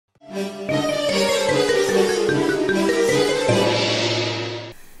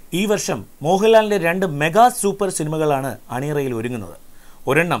ഈ വർഷം മോഹൻലാലിന്റെ 2 മെഗാ സൂപ്പർ സിനിമകളാണ് അണിയറയിൽ ഒരുങ്ങുന്നത്.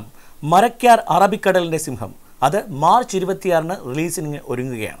 ഒരെണ്ണം മരക്കാർ അറബിക്കടലിന്റെ സിംഹം, അത് മാർച്ച് 26-ന് റിലീസിന്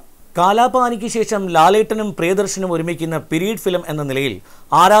ഒരുങ്ങുകയാണ്. കാലാപാനിക്ക് ശേഷം ലാലേട്ടനും പ്രിയദർശനും ഒരുമിക്കുന്ന പീരീഡ് ഫിലിം എന്ന നിലയിൽ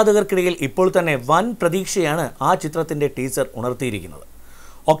ആരാധകർക്കിടയിൽ ഇപ്പോൾ തന്നെ വൻ പ്രതീക്ഷയാണ് ആ ചിത്രത്തിന്റെ ടീസർ ഉണർത്തിയിരിക്കുന്നത്.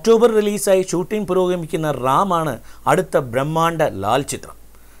 ഒക്ടോബർ റിലീസായി ഷൂട്ടിംഗ് പുരോഗമിക്കുന്ന റാമാണ് അടുത്ത ബ്രഹ്മാണ്ഡ ലാൽ ചിത്രം.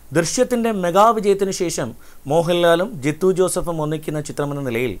 ദൃശ്യത്തിൻ്റെ മെഗാവിജയത്തിനു ശേഷം മോഹൻലാലും ജിത്തു ജോസഫും ഒന്നിക്കുന്ന ചിത്രമെന്ന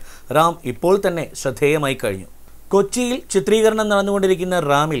നിലയിൽ റാം ഇപ്പോൾ തന്നെ ശ്രദ്ധേയമായി കഴിഞ്ഞു. കൊച്ചിയിൽ ചിത്രീകരണം നടന്നുകൊണ്ടിരിക്കുന്ന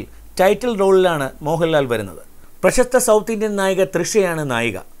റാമിൽ ടൈറ്റിൽ റോളിലാണ് മോഹൻലാൽ വരുന്നത്. പ്രശസ്ത സൗത്ത് ഇന്ത്യൻ നായിക തൃഷയാണ്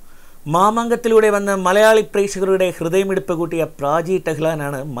നായിക. മാമാങ്കത്തിലൂടെ വന്ന് മലയാളി പ്രേക്ഷകരുടെ ഹൃദയമിടിപ്പ് കൂട്ടിയ പ്രാചി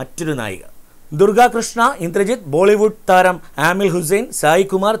ടെഹ്ലാനാണ് മറ്റൊരു നായിക. ദുർഗാകൃഷ്ണ, ഇന്ദ്രജിത്ത്, ബോളിവുഡ് താരം ആമിൽ ഹുസൈൻ, സായി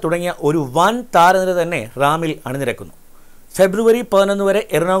കുമാർ തുടങ്ങിയ ഒരു വൻ താരനിര തന്നെ റാമിൽ അണിനിരക്കുന്നു. ഫെബ്രുവരി 11 വരെ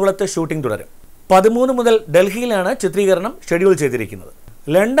എറണാകുളത്ത് ഷൂട്ടിംഗ് തുടരും. 13 മുതൽ ഡൽഹിയിലാണ് ചിത്രീകരണം ഷെഡ്യൂൾ ചെയ്തിരിക്കുന്നത്.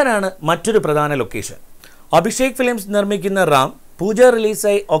 ലണ്ടനാണ് മറ്റൊരു പ്രധാന ലൊക്കേഷൻ. അഭിഷേക് ഫിലിംസ് നിർമ്മിക്കുന്ന റാം പൂജ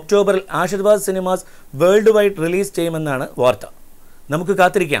റിലീസായി ഒക്ടോബറിൽ Aashirvad cinemas world wide release ചെയ്യുമെന്നാണ് വാർത്ത. നമുക്ക്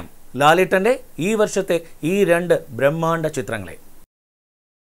കാത്തിരിക്കാം ലാലേട്ടൻ്റെ ഈ വർഷത്തെ ഈ 2 ബ്രഹ്മാണ്ഡ ചിത്രങ്ങളെ.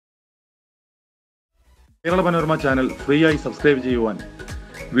 കേരള മനോരമ ചാനൽ ഫ്രീ ആയി സബ്സ്ക്രൈബ് ചെയ്യുവാൻ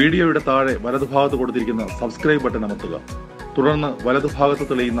വീഡിയോയുടെ താഴെ വലതുഭാഗത്ത് കൊടുത്തിരിക്കുന്ന സബ്സ്ക്രൈബ് ബട്ടൺ അമർത്തുക. തുടർന്ന് വലതുഭാഗത്ത്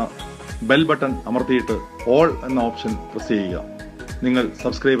തെളിയുന്ന ബെൽ ബട്ടൺ അമർത്തിയിട്ട് ഓൾ എന്ന ഓപ്ഷൻ പ്രസ് ചെയ്യുക. നിങ്ങൾ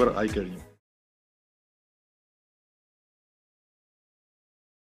സബ്സ്ക്രൈബർ ആയിക്കഴിഞ്ഞു.